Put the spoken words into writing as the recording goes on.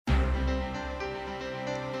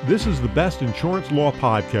This is the Best Insurance Law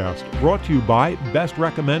Podcast, brought to you by Best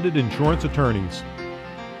Recommended Insurance Attorneys.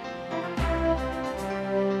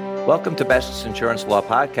 Welcome to Best Insurance Law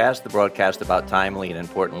Podcast, the broadcast about timely and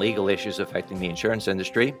important legal issues affecting the insurance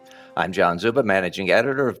industry. I'm John Zuba, Managing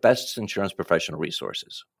Editor of Best Insurance Professional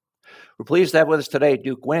Resources. We're pleased to have with us today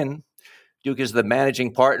Duke Nguyen. Duke is the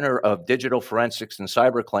Managing Partner of Digital Forensics and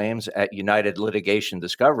Cyber Claims at United Litigation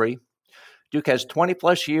Discovery. Duke has 20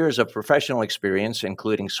 plus years of professional experience,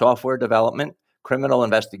 including software development, criminal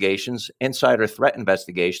investigations, insider threat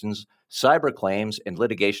investigations, cyber claims, and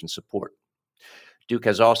litigation support. Duke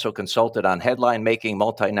has also consulted on headline-making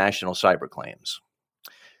multinational cyber claims.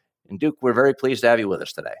 And Duke, we're very pleased to have you with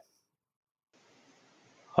us today.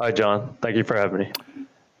 Hi, John. Thank you for having me.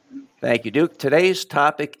 Thank you, Duke. Today's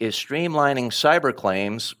topic is streamlining cyber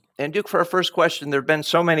claims. And Duke, for our first question, there have been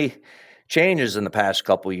so many changes in the past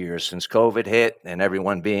couple of years since COVID hit and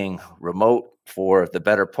everyone being remote for the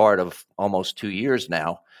better part of almost 2 years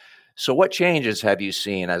now. So what changes have you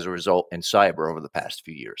seen as a result in cyber over the past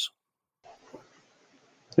few years?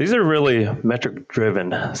 These are really metric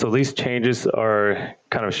driven. So these changes are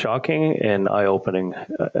kind of shocking and eye-opening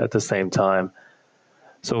at the same time.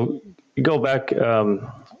 So you go back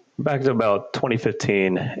to about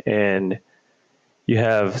 2015 and you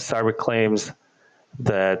have cyber claims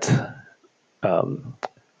that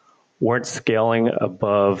weren't scaling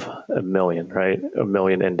above $1 million, right? $1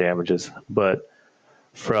 million in damages. But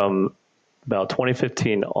from about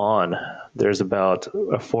 2015 on, there's about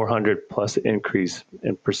a 400 plus increase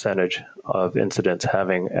in percentage of incidents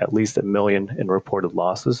having at least $1 million in reported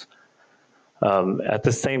losses. At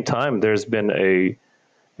the same time, there's been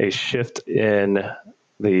a shift in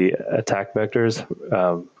the attack vectors,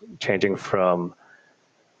 changing from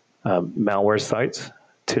malware sites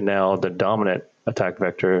to now the dominant attack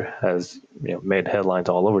vector has made headlines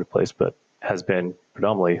all over the place, but has been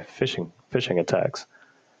predominantly phishing attacks.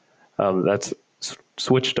 That's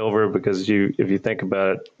switched over because if you think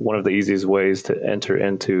about it, one of the easiest ways to enter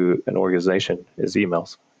into an organization is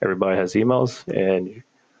emails. Everybody has emails, and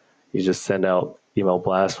you just send out email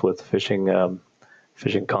blasts with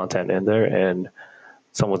phishing content in there, and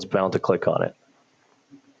someone's bound to click on it.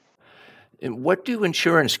 And what do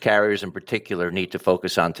insurance carriers in particular need to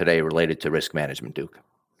focus on today related to risk management, Duke?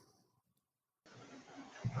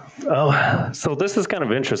 Oh, so this is kind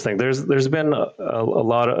of interesting. There's been a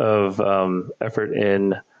lot of effort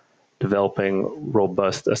in developing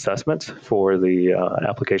robust assessments for the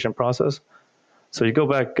application process. So you go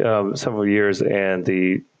back several years, and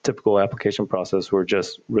the typical application process were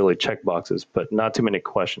just really check boxes, but not too many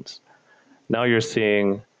questions. Now you're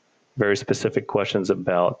seeing very specific questions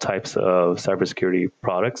about types of cybersecurity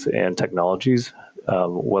products and technologies,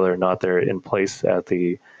 whether or not they're in place at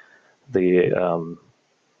the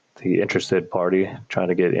interested party trying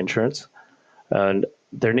to get insurance. And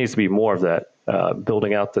there needs to be more of that,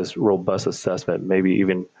 building out this robust assessment, maybe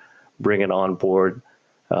even bringing on board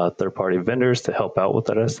third-party vendors to help out with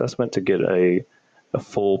that assessment to get a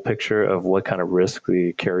full picture of what kind of risk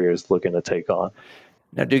the carrier is looking to take on.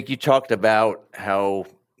 Now, Duke, you talked about how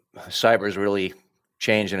cyber has really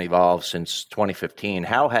changed and evolved since 2015.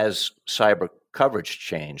 How has cyber coverage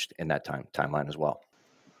changed in that timeline as well?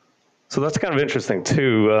 So that's kind of interesting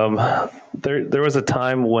too. There was a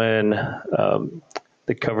time when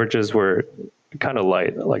the coverages were kind of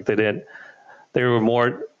light. Like they were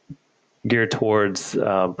more geared towards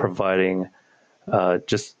providing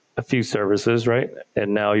just a few services, right?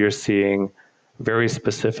 And now you're seeing very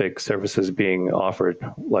specific services being offered,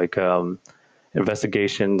 like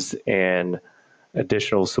investigations and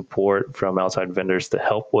additional support from outside vendors to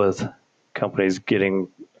help with companies getting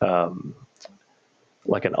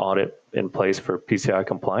like an audit in place for PCI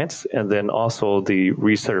compliance, and then also the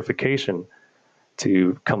recertification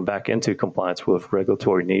to come back into compliance with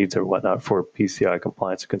regulatory needs or whatnot for PCI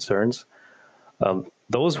compliance concerns.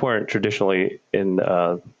 Those weren't traditionally in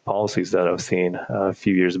policies that I've seen a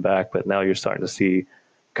few years back, but now you're starting to see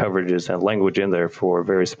coverages and language in there for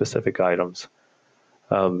very specific items.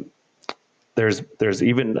 There's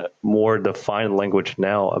even more defined language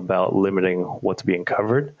now about limiting what's being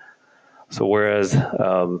covered. So whereas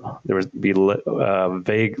there would be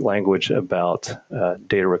vague language about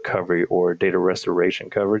data recovery or data restoration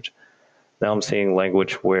coverage, now I'm seeing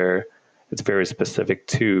language where it's very specific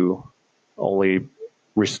to only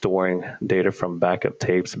restoring data from backup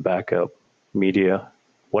tapes, backup media,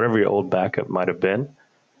 whatever your old backup might have been.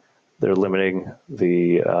 They're limiting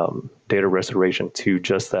the data restoration to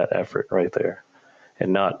just that effort right there.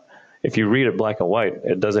 And not, if you read it black and white,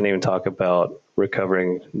 it doesn't even talk about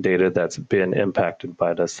recovering data that's been impacted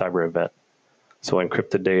by the cyber event. So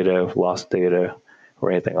encrypted data, lost data,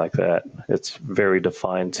 or anything like that. It's very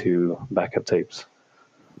defined to backup tapes.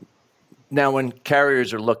 Now, when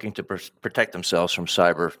carriers are looking to protect themselves from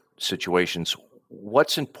cyber situations,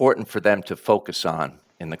 what's important for them to focus on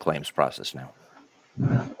in the claims process now?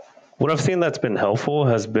 What I've seen that's been helpful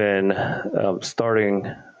has been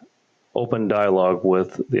starting open dialogue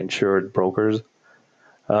with the insured brokers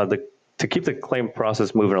to keep the claim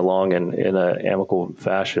process moving along in an amicable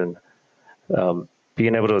fashion.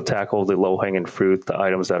 Being able to tackle the low-hanging fruit, the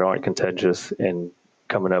items that aren't contentious, and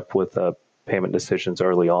coming up with payment decisions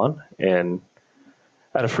early on, and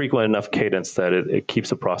at a frequent enough cadence that it keeps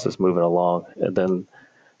the process moving along, and then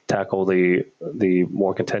tackle the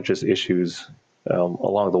more contentious issues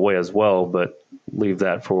along the way as well, but leave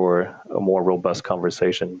that for a more robust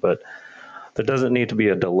conversation. But there doesn't need to be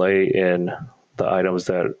a delay in the items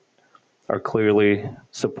that are clearly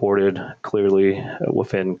supported, clearly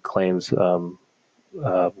within claims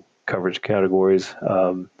coverage categories,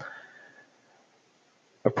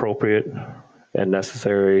 appropriate and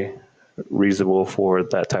necessary, reasonable for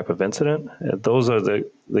that type of incident. And those are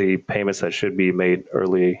the payments that should be made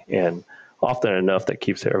early and often enough that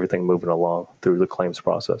keeps everything moving along through the claims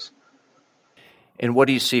process. And what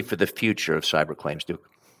do you see for the future of cyber claims, Duke?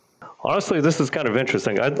 Honestly, this is kind of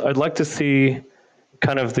interesting. I'd like to see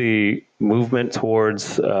kind of the movement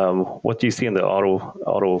towards what do you see in the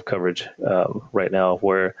auto coverage right now,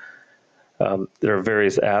 where there are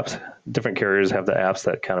various apps. Different carriers have the apps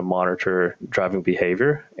that kind of monitor driving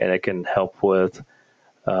behavior, and it can help with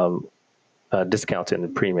discounting the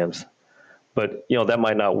premiums. But that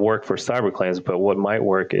might not work for cyber claims. But what might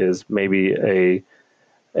work is maybe a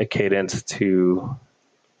cadence to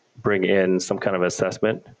bring in some kind of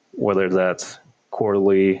assessment, whether that's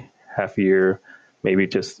quarterly, half year, maybe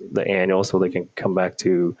just the annual, so they can come back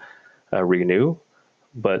to renew.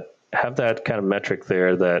 But have that kind of metric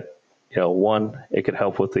there that, one, it could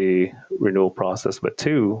help with the renewal process, but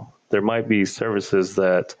two, there might be services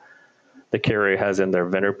that the carrier has in their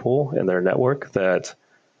vendor pool, in their network, that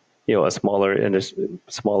a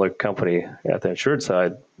smaller company at the insured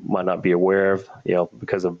side might not be aware of,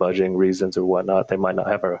 because of budgeting reasons or whatnot. They might not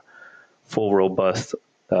have a full, robust,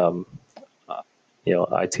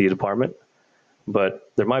 IT department,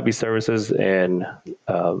 but there might be services and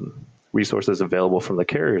resources available from the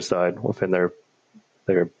carrier side within their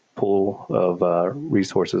pool of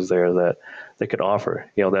resources there that they could offer.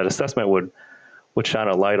 That assessment would shine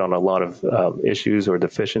a light on a lot of issues or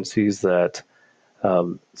deficiencies that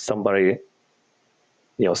somebody,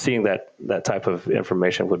 seeing that type of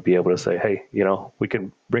information would be able to say, hey, we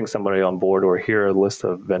can bring somebody on board, or here are a list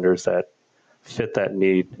of vendors that fit that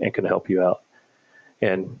need and can help you out.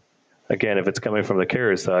 And again, if it's coming from the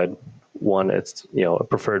carrier side, one, it's a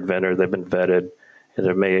preferred vendor, they've been vetted, and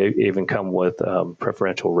it may even come with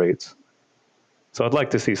preferential rates. So I'd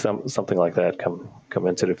like to see something like that come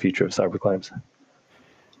into the future of cyber claims.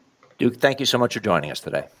 Duke, thank you so much for joining us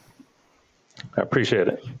today. I appreciate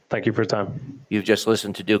it. Thank you for your time. You've just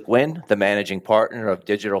listened to Duke Wynn, the managing partner of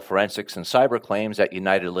digital forensics and cyber claims at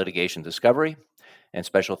United Litigation Discovery. And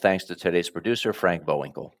special thanks to today's producer, Frank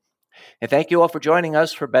Bowinkle. And thank you all for joining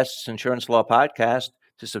us for Best's Insurance Law Podcast.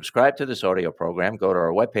 To subscribe to this audio program, go to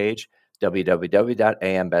our webpage,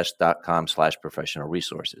 www.ambest.com/professional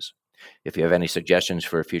resources. If you have any suggestions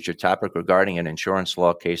for a future topic regarding an insurance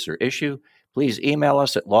law case or issue, please email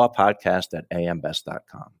us at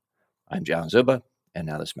lawpodcast@ambest.com. I'm John Zuba, and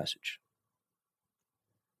now this message.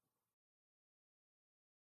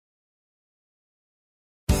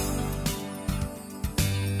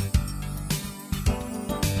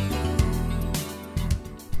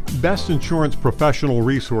 Best Insurance Professional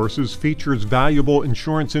Resources features valuable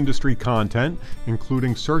insurance industry content,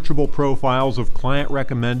 including searchable profiles of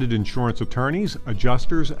client-recommended insurance attorneys,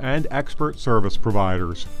 adjusters, and expert service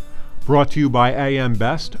providers. Brought to you by AM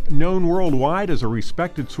Best, known worldwide as a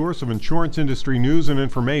respected source of insurance industry news and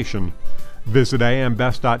information. Visit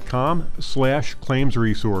ambest.com/claims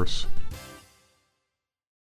resource.